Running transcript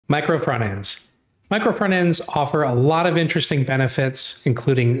Micro-Frontends. Micro-Frontends offer a lot of interesting benefits,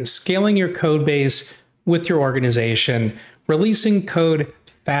 including scaling your code base with your organization, releasing code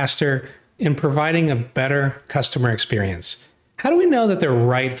faster, and providing a better customer experience. How do we know that they're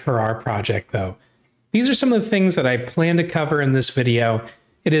right for our project, though? These are some of the things that I plan to cover in this video.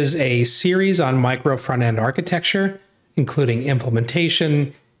 It is a series on micro-frontend architecture, including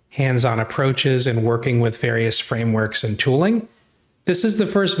implementation, hands-on approaches, and working with various frameworks and tooling. This is the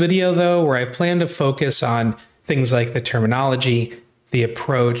first video, though, where I plan to focus on things like the terminology, the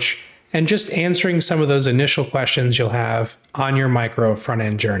approach, and just answering some of those initial questions you'll have on your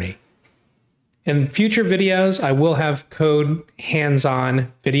micro-frontend journey. In future videos, I will have code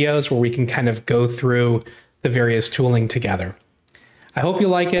hands-on videos where we can kind of go through the various tooling together. I hope you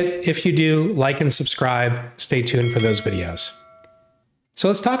like it. If you do, like and subscribe. Stay tuned for those videos. So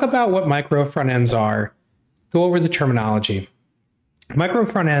let's talk about what micro-frontends are, go over the terminology.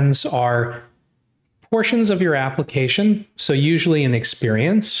 Micro-frontends are portions of your application, so usually an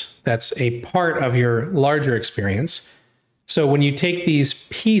experience that's a part of your larger experience. So when you take these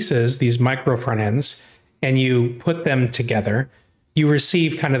pieces, these micro-frontends, and you put them together, you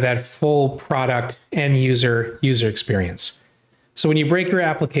receive kind of that full product and user experience. So when you break your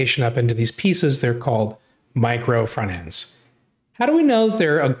application up into these pieces, they're called micro-frontends. How do we know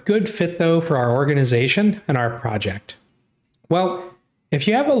they're a good fit, though, for our organization and our project? Well, if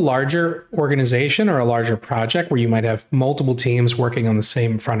you have a larger organization or a larger project where you might have multiple teams working on the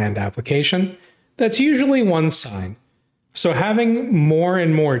same front-end application, that's usually one sign. So having more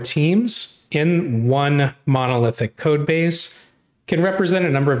and more teams in one monolithic code base can represent a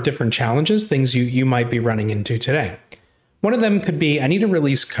number of different challenges, things you might be running into today. One of them could be, I need to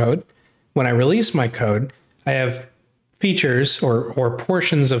release code. When I release my code, I have features or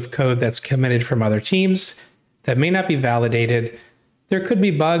portions of code that's committed from other teams that may not be validated. There could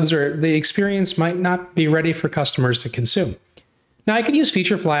be bugs, or the experience might not be ready for customers to consume. Now, I could use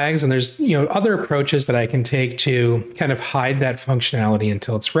feature flags, and there's other approaches that I can take to kind of hide that functionality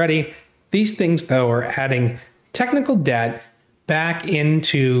until it's ready. These things, though, are adding technical debt back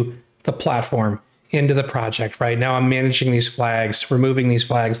into the platform, into the project. Right now, I'm managing these flags, removing these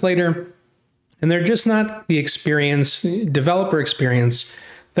flags later, and they're just not the experience, developer experience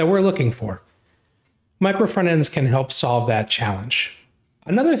that we're looking for. Micro-frontends can help solve that challenge.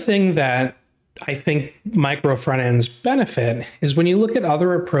 Another thing that I think micro-frontends benefit is when you look at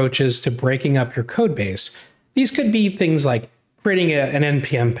other approaches to breaking up your code base. These could be things like creating an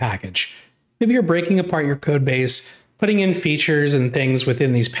NPM package. Maybe you're breaking apart your code base, putting in features and things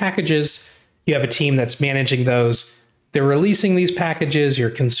within these packages. You have a team that's managing those. They're releasing these packages, you're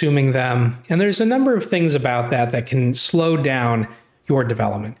consuming them, and there's a number of things about that can slow down your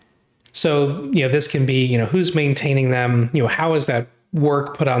development. So, this can be, who's maintaining them, how is that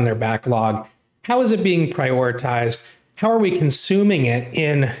work put on their backlog? How is it being prioritized? How are we consuming it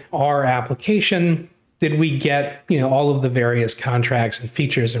in our application? Did we get, all of the various contracts and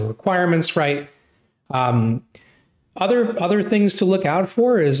features and requirements right? Other things to look out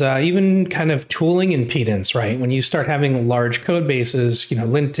for is even kind of tooling impedance, right? When you start having large code bases,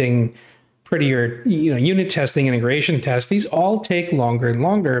 linting, prettier, unit testing, integration tests, these all take longer and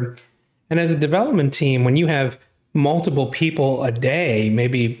longer. And as a development team, when you have multiple people a day,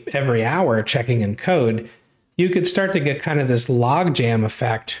 maybe every hour checking in code, you could start to get kind of this logjam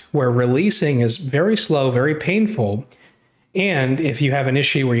effect where releasing is very slow, very painful. And if you have an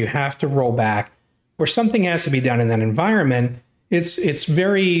issue where you have to roll back or something has to be done in that environment, it's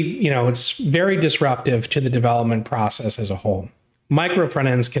very disruptive to the development process as a whole.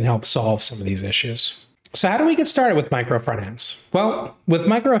 Micro-frontends can help solve some of these issues. So how do we get started with micro-frontends? Well, with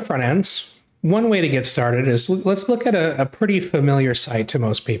micro-frontends, one way to get started is let's look at a pretty familiar site to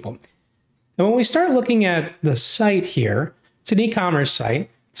most people. And when we start looking at the site here, it's an e-commerce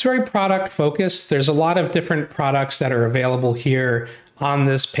site. It's very product focused. There's a lot of different products that are available here on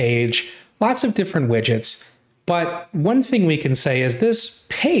this page, lots of different widgets. But one thing we can say is this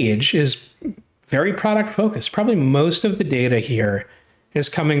page is very product focused. Probably most of the data here is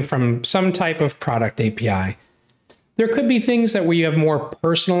coming from some type of product API. There could be things that where you have more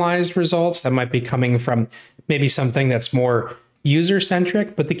personalized results that might be coming from maybe something that's more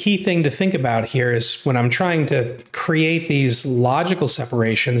user-centric. But the key thing to think about here is when I'm trying to create these logical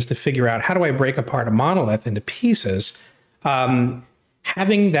separations to figure out how do I break apart a monolith into pieces,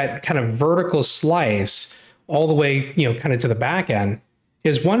 having that kind of vertical slice all the way, kind of to the back end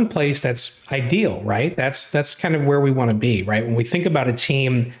is one place that's ideal, right? That's kind of where we want to be, right? When we think about a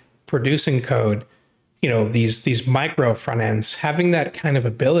team producing code, these micro front ends, having that kind of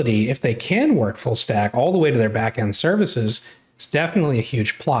ability, if they can work full stack all the way to their back end services, It's definitely a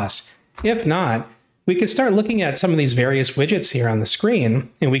huge plus. If not, we could start looking at some of these various widgets here on the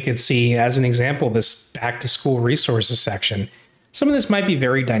screen, and we could see, as an example, this back to school resources section. Some of this might be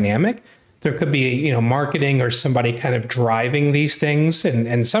very dynamic. There could be, marketing or somebody kind of driving these things,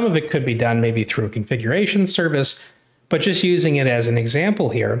 and some of it could be done maybe through a configuration service, but just using it as an example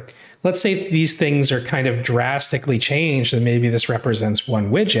here. Let's say these things are kind of drastically changed, and maybe this represents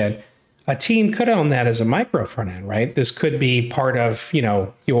one widget. A team could own that as a micro front end, right? This could be part of,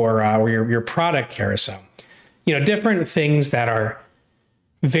 your product carousel. Different things that are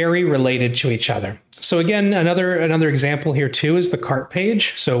very related to each other. So again, another example here too is the cart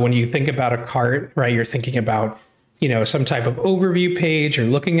page. So when you think about a cart, right, you're thinking about, some type of overview page. You're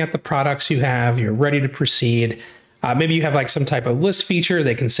looking at the products you have. You're ready to proceed. Maybe you have like some type of list feature.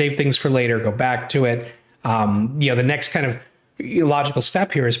 They can save things for later, go back to it. The next kind of logical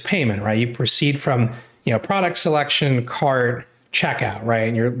step here is payment, right? You proceed from, product selection, cart, checkout,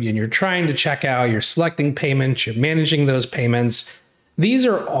 right? And you're trying to check out, you're selecting payments, you're managing those payments. These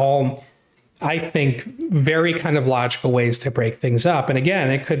are all, I think, very kind of logical ways to break things up. And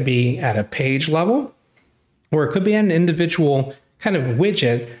again, it could be at a page level, or it could be an individual kind of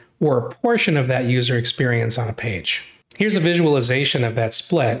widget or a portion of that user experience on a page. Here's a visualization of that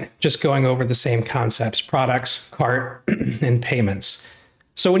split, just going over the same concepts: products, cart, and payments.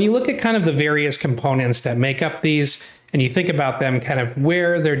 So when you look at kind of the various components that make up these, and you think about them kind of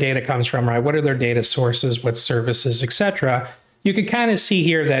where their data comes from, right? What are their data sources, what services, etc. You can kind of see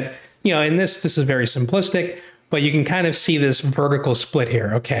here that, in this is very simplistic, but you can kind of see this vertical split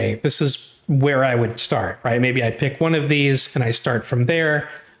here. Okay, this is where I would start, right? Maybe I pick one of these and I start from there.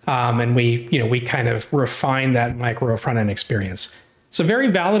 And we kind of refine that micro front end experience. It's a very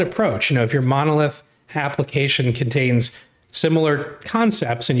valid approach. If your monolith application contains similar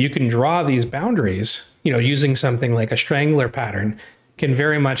concepts and you can draw these boundaries, using something like a strangler pattern can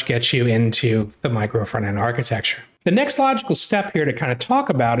very much get you into the micro front end architecture. The next logical step here to kind of talk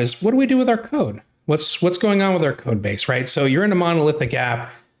about is, what do we do with our code? What's going on with our code base, right? So you're in a monolithic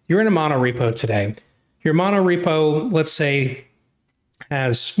app, you're in a monorepo today. Your monorepo, let's say,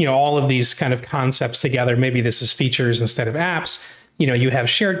 has all of these kind of concepts together. Maybe this is features instead of apps. You have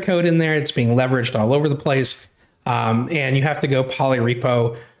shared code in there. It's being leveraged all over the place. And you have to go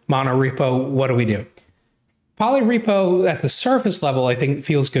polyrepo, monorepo. What do we do? Polyrepo at the surface level, I think,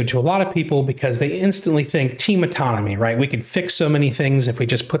 feels good to a lot of people because they instantly think team autonomy, right? We could fix so many things if we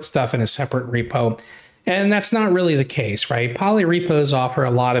just put stuff in a separate repo. And that's not really the case, right? Polyrepos offer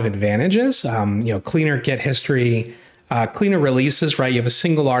a lot of advantages. Cleaner Git history, cleaner releases, right? You have a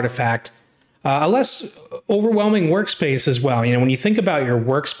single artifact, a less overwhelming workspace as well. When you think about your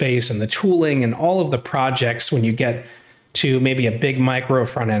workspace and the tooling and all of the projects, when you get to maybe a big micro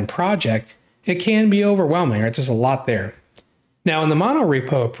front end project, it can be overwhelming, right? There's a lot there. Now, in the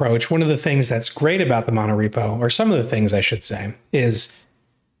monorepo approach, one of the things that's great about the monorepo, or some of the things I should say, is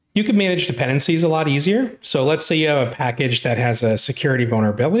you can manage dependencies a lot easier. So let's say you have a package that has a security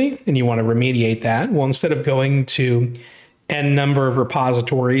vulnerability and you want to remediate that. Well, instead of going to n number of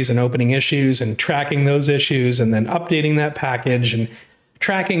repositories and opening issues and tracking those issues and then updating that package and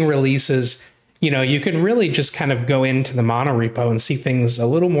tracking releases, you can really just kind of go into the monorepo and see things a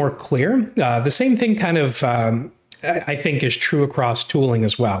little more clear. The same thing kind of, I think, is true across tooling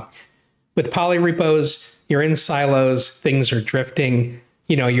as well. With polyrepos, you're in silos, things are drifting.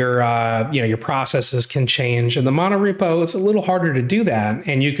 Your processes can change. In the monorepo, it's a little harder to do that,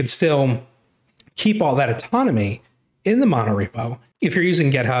 and you could still keep all that autonomy in the monorepo. If you're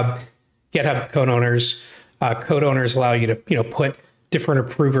using GitHub code owners allow you to put different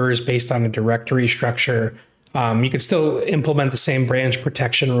approvers based on a directory structure. You could still implement the same branch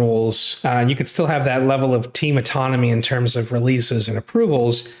protection rules. You could still have that level of team autonomy in terms of releases and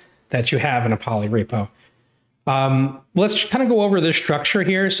approvals that you have in a polyrepo. Let's kind of go over this structure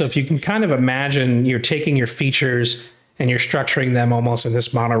here. So if you can kind of imagine you're taking your features and you're structuring them almost in this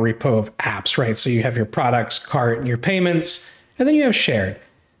monorepo of apps, right? So you have your products, cart, and your payments, and then you have shared.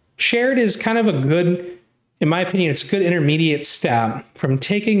 Shared is kind of a good, in my opinion, it's a good intermediate step from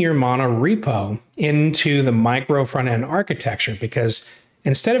taking your monorepo into the micro front end architecture, because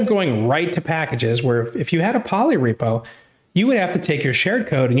instead of going right to packages, where if you had a polyrepo, you would have to take your shared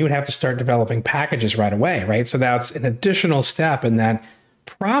code and you would have to start developing packages right away, right? So that's an additional step in that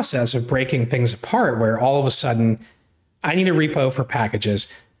process of breaking things apart, where all of a sudden, I need a repo for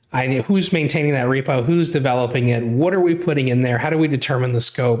packages. I need who's maintaining that repo, who's developing it, what are we putting in there, how do we determine the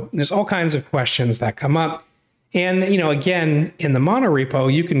scope? There's all kinds of questions that come up. And, again, in the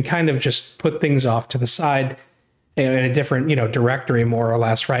monorepo, you can kind of just put things off to the side in a different, directory, more or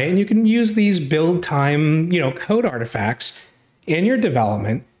less, right? And you can use these build time, code artifacts in your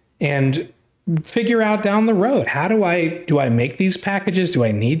development and figure out down the road, how do I make these packages? Do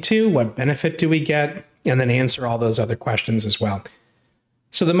I need to? What benefit do we get? And then answer all those other questions as well.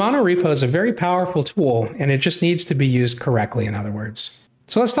 So the Monorepo is a very powerful tool, and it just needs to be used correctly, in other words.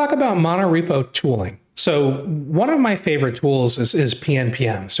 So let's talk about Monorepo Tooling. So one of my favorite tools is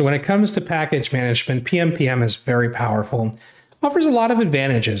PNPM. So when it comes to package management, PNPM is very powerful. Offers a lot of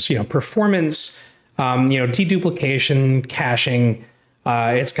advantages, performance, deduplication, caching.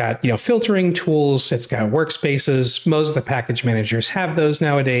 It's got, filtering tools. It's got workspaces. Most of the package managers have those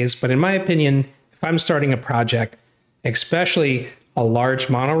nowadays. But in my opinion, if I'm starting a project, especially a large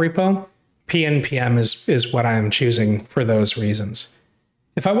monorepo, PNPM is what I'm choosing for those reasons.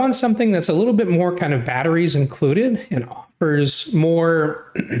 If I want something that's a little bit more kind of batteries included and offers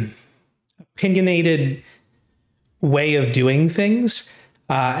more opinionated way of doing things,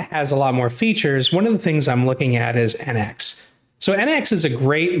 has a lot more features, one of the things I'm looking at is NX. So NX is a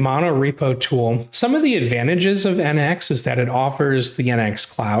great monorepo tool. Some of the advantages of NX is that it offers the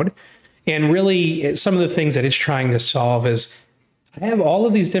NX cloud. And really, some of the things that it's trying to solve is I have all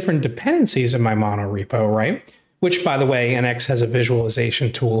of these different dependencies in my monorepo, right? Which, by the way, NX has a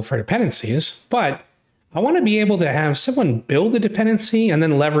visualization tool for dependencies, but I want to be able to have someone build a dependency and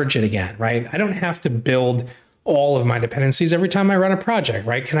then leverage it again, right? I don't have to build all of my dependencies every time I run a project,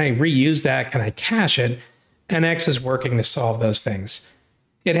 right? Can I reuse that? Can I cache it? NX is working to solve those things.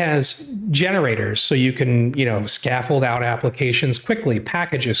 It has generators, so you can, scaffold out applications quickly,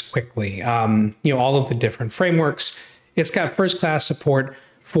 packages quickly, all of the different frameworks. It's got first-class support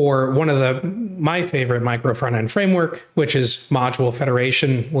for one of my favorite micro-frontend framework, which is Module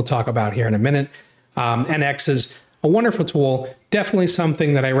Federation. We'll talk about here in a minute. NX is a wonderful tool, definitely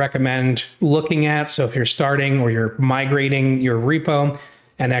something that I recommend looking at. So if you're starting or you're migrating your repo,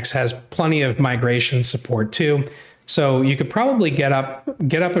 NX has plenty of migration support too. So you could probably get up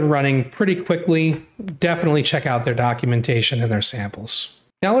and running pretty quickly. Definitely check out their documentation and their samples.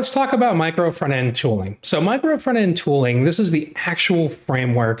 Now let's talk about Micro-Frontend tooling. So Micro-Frontend tooling, this is the actual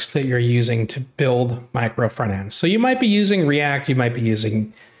frameworks that you're using to build Micro-Frontends. So you might be using React, you might be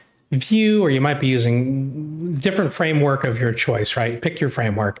using Vue, or you might be using different framework of your choice, right? Pick your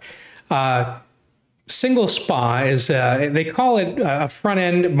framework. Single SPA is, they call it a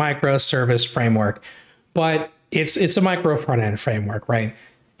front-end microservice framework, but it's a micro-frontend framework, right?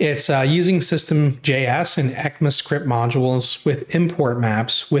 It's using System.js and ECMAScript modules with import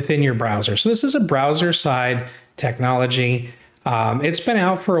maps within your browser. So this is a browser-side technology. It's been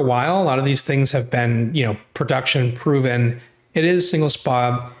out for a while. A lot of these things have been, production proven. It is single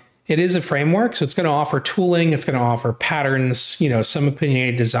SPA. It is a framework, so it's going to offer tooling. It's going to offer patterns, some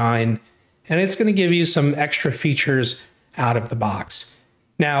opinionated design, and it's going to give you some extra features out of the box.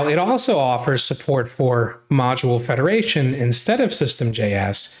 Now, it also offers support for Module Federation instead of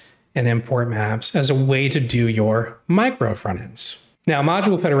System.js and import maps as a way to do your micro-frontends. Now,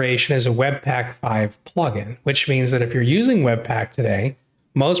 Module Federation is a Webpack 5 plugin, which means that if you're using Webpack today,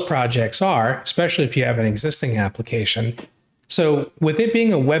 most projects are, especially if you have an existing application. So with it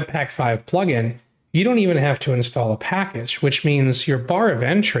being a Webpack 5 plugin, you don't even have to install a package, which means your bar of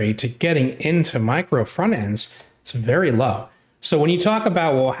entry to getting into micro-frontends is very low. So when you talk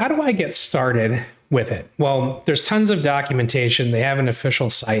about, well, how do I get started with it? Well, there's tons of documentation. They have an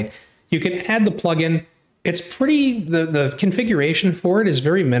official site. You can add the plugin. It's the configuration for it is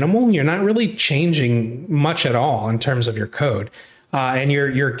very minimal. You're not really changing much at all in terms of your code. And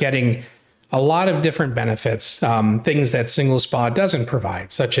you're getting a lot of different benefits, things that single SPA doesn't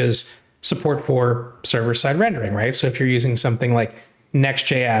provide, such as support for server-side rendering, right? So if you're using something like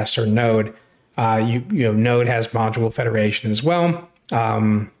Next.js or Node, Node has Module Federation as well.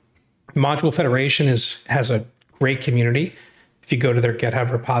 Module Federation has a great community. If you go to their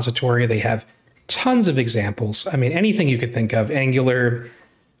GitHub repository, they have tons of examples. I mean, anything you could think of, Angular,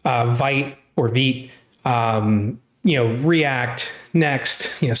 Vite or Vite, React,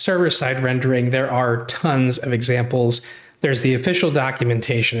 Next, server-side rendering. There are tons of examples. There's the official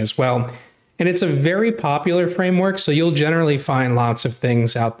documentation as well. And it's a very popular framework, so you'll generally find lots of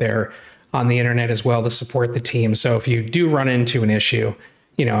things out there on the internet as well to support the team. So if you do run into an issue,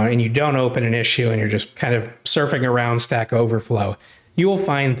 and you don't open an issue and you're just kind of surfing around Stack Overflow, you will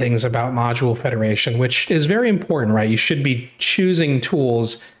find things about Module Federation, which is very important, right? You should be choosing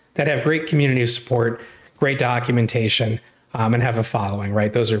tools that have great community support, great documentation, and have a following,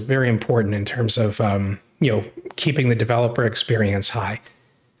 right? Those are very important in terms of, keeping the developer experience high.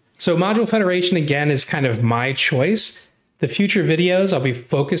 So Module Federation, again, is kind of my choice. The future videos, I'll be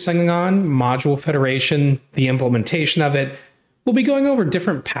focusing on Module Federation, the implementation of it, We'll be going over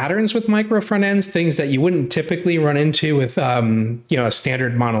different patterns with micro front ends, things that you wouldn't typically run into with a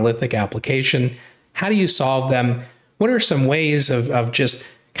standard monolithic application. How do you solve them? What are some ways of just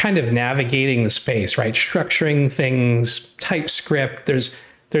kind of navigating the space, right? Structuring things, TypeScript.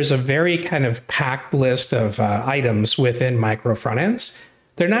 There's a very kind of packed list of items within micro front ends.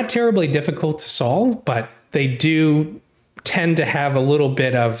 They're not terribly difficult to solve, but they do tend to have a little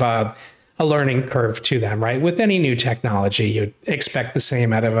bit of a learning curve to them, right? With any new technology, you'd expect the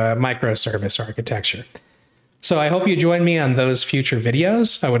same out of a microservice architecture. So I hope you join me on those future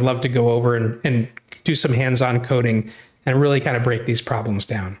videos. I would love to go over and do some hands-on coding and really kind of break these problems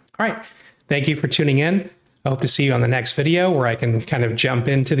down. All right. Thank you for tuning in. I hope to see you on the next video where I can kind of jump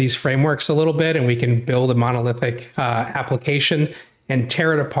into these frameworks a little bit and we can build a monolithic application and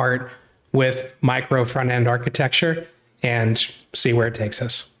tear it apart with micro front-end architecture and see where it takes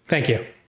us. Thank you.